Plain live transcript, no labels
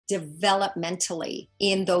developmentally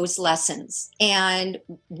in those lessons. And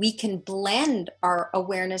we can blend our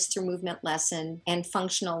awareness through movement lesson and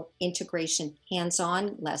functional integration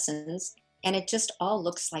hands-on lessons. And it just all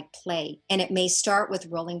looks like play. And it may start with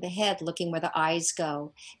rolling the head, looking where the eyes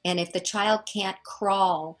go. And if the child can't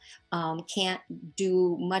crawl, can't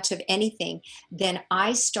do much of anything, then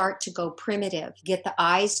I start to go primitive. Get the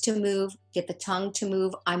eyes to move, get the tongue to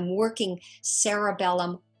move. I'm working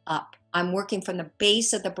cerebellum up. I'm working from the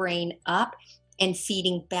base of the brain up and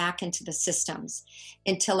feeding back into the systems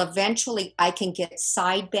until eventually I can get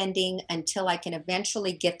side bending, until I can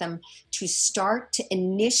eventually get them to start to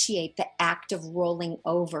initiate the act of rolling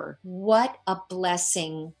over. What a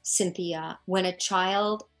blessing, Cynthia, when a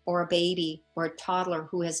child or a baby or a toddler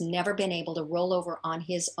who has never been able to roll over on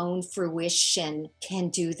his own fruition can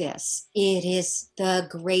do this. It is the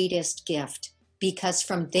greatest gift, because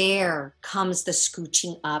from there comes the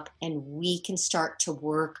scooching up, and we can start to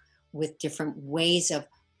work with different ways of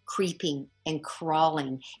creeping and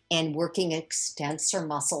crawling and working extensor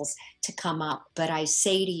muscles to come up. But I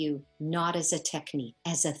say to you, not as a technique,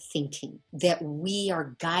 as a thinking, that we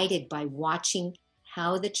are guided by watching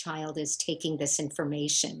how the child is taking this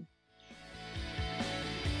information.